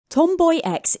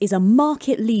TomboyX is a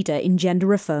market leader in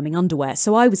gender-affirming underwear,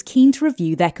 so I was keen to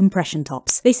review their compression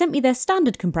tops. They sent me their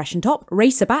standard compression top,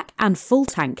 racer back, and full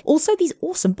tank. Also these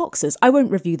awesome boxers. I won't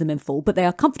review them in full, but they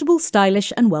are comfortable,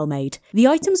 stylish, and well made. The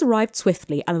items arrived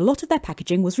swiftly, and a lot of their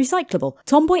packaging was recyclable.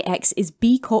 TomboyX is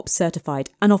B Corp certified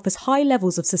and offers high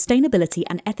levels of sustainability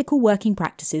and ethical working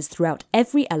practices throughout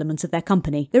every element of their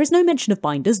company. There is no mention of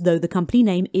binders, though the company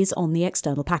name is on the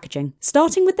external packaging.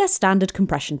 Starting with their standard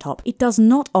compression top, it does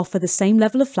not offer the same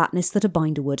level of flatness that a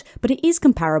binder would, but it is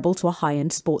comparable to a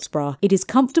high-end sports bra. It is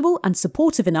comfortable and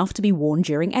supportive enough to be worn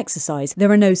during exercise. There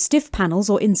are no stiff panels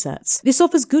or inserts. This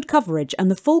offers good coverage,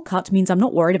 and the full cut means I'm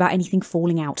not worried about anything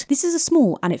falling out. This is a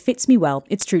small and it fits me well.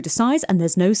 It's true to size and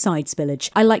there's no side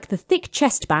spillage. I like the thick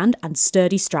chest band and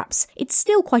sturdy straps. It's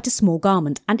still quite a small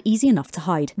garment and easy enough to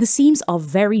hide. The seams are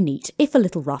very neat, if a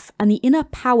little rough, and the inner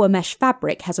power mesh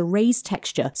fabric has a raised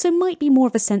texture, so might be more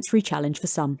of a sensory challenge for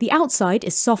some. The outside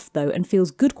is soft though and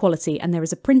feels good quality, and there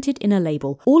is a printed inner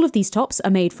label. All of these tops are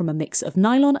made from a mix of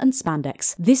nylon and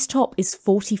spandex. This top is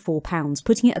 £44,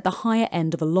 putting it at the higher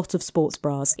end of a lot of sports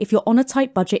bras. If you're on a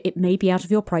tight budget, it may be out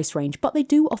of your price range, but they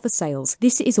do offer sales.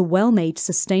 This is a well-made,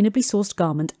 sustainably sourced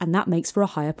garment, and that makes for a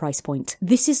higher price point.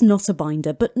 This is not a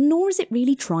binder, but nor is it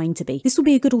really trying to be. This will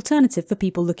be a good alternative for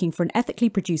people looking for an ethically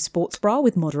produced sports bra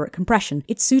with moderate compression.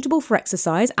 It's suitable for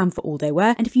exercise and for all-day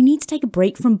wear, and if you need to take a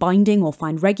break from binding or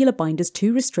find regular binders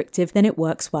too restrictive, then it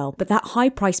works well, but that high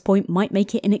price point might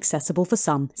make it inaccessible for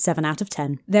some. 7 out of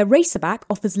 10. Their racer back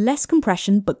offers less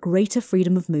compression but greater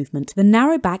freedom of movement. The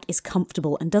narrow back is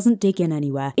comfortable and doesn't dig in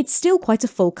anywhere. It's still quite a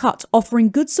full cut, offering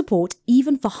good support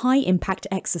even for high impact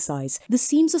exercise. The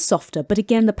seams are softer, but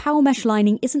again the power mesh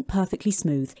lining isn't perfectly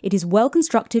smooth. It is well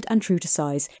constructed and true to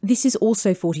size. This is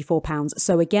also £44,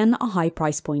 so again a high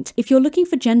price point. If you're looking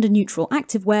for gender neutral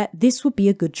activewear, this would be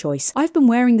a good choice. I've been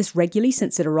wearing this regularly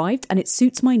since it arrived and it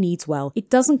suits my needs well. It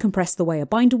doesn't compress the way a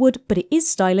binder would, but it is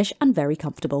stylish and very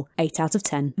comfortable. 8 out of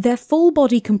 10. Their full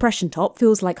body compression top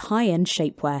feels like high-end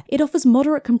shapewear. It offers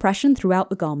moderate compression throughout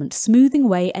the garment, smoothing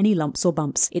away any lumps or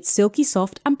bumps. It's silky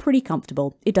soft and pretty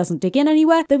comfortable. It doesn't dig in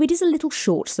anywhere, though it is a little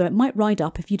short, so it might ride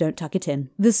up if you don't tuck it in.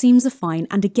 The seams are fine,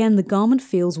 and again the garment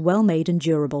feels well made and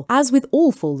durable. As with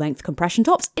all full-length compression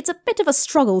tops, it's a bit of a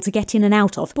struggle to get in and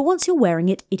out of, but once you're wearing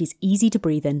it, it is easy to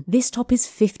breathe in. This top is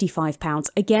 £55.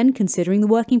 Again, considering the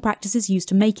working practices used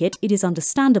to make it, it is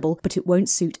understandable, but it won't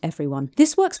suit everyone.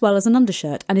 This works well as an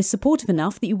undershirt and is supportive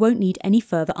enough that you won't need any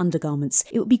further undergarments.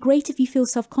 It would be great if you feel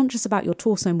self-conscious about your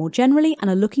torso more generally and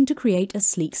are looking to create a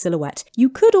sleek silhouette. You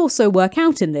could also work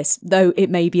out in this, though it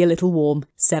may be a little warm.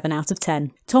 7 out of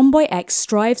 10. TomboyX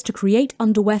strives to create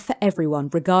underwear for everyone,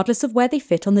 regardless of where they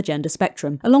fit on the gender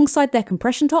spectrum. Alongside their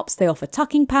compression tops, they offer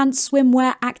tucking pants,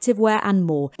 swimwear, activewear, and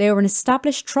more. They are an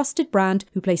established, trusted brand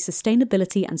who place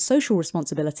sustainability and social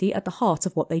responsibility at the heart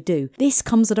of what they do. This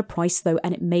comes at a price though,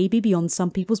 and it may be beyond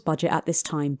some people's budget at this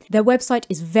time. Their website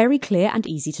is very clear and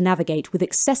easy to navigate, with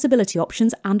accessibility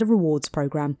options and a rewards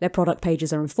program. Their product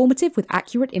pages are informative with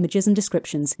accurate images and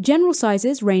descriptions. General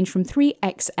sizes range from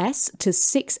 3XS to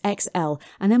 6XL,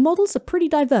 and their models are pretty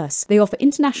diverse. They offer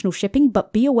international shipping,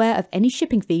 but be aware of any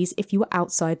shipping fees if you are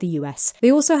outside the US.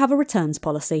 They also have a returns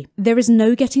policy. There is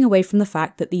no getting away from the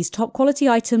fact that these top quality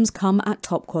items come at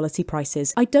top quality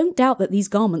prices. I don't doubt that these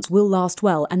garments will last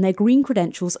well, and their green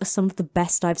credentials are some of the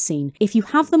best I've seen. If you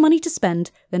have the money to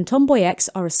spend, then TomboyX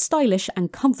are a stylish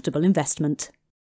and comfortable investment.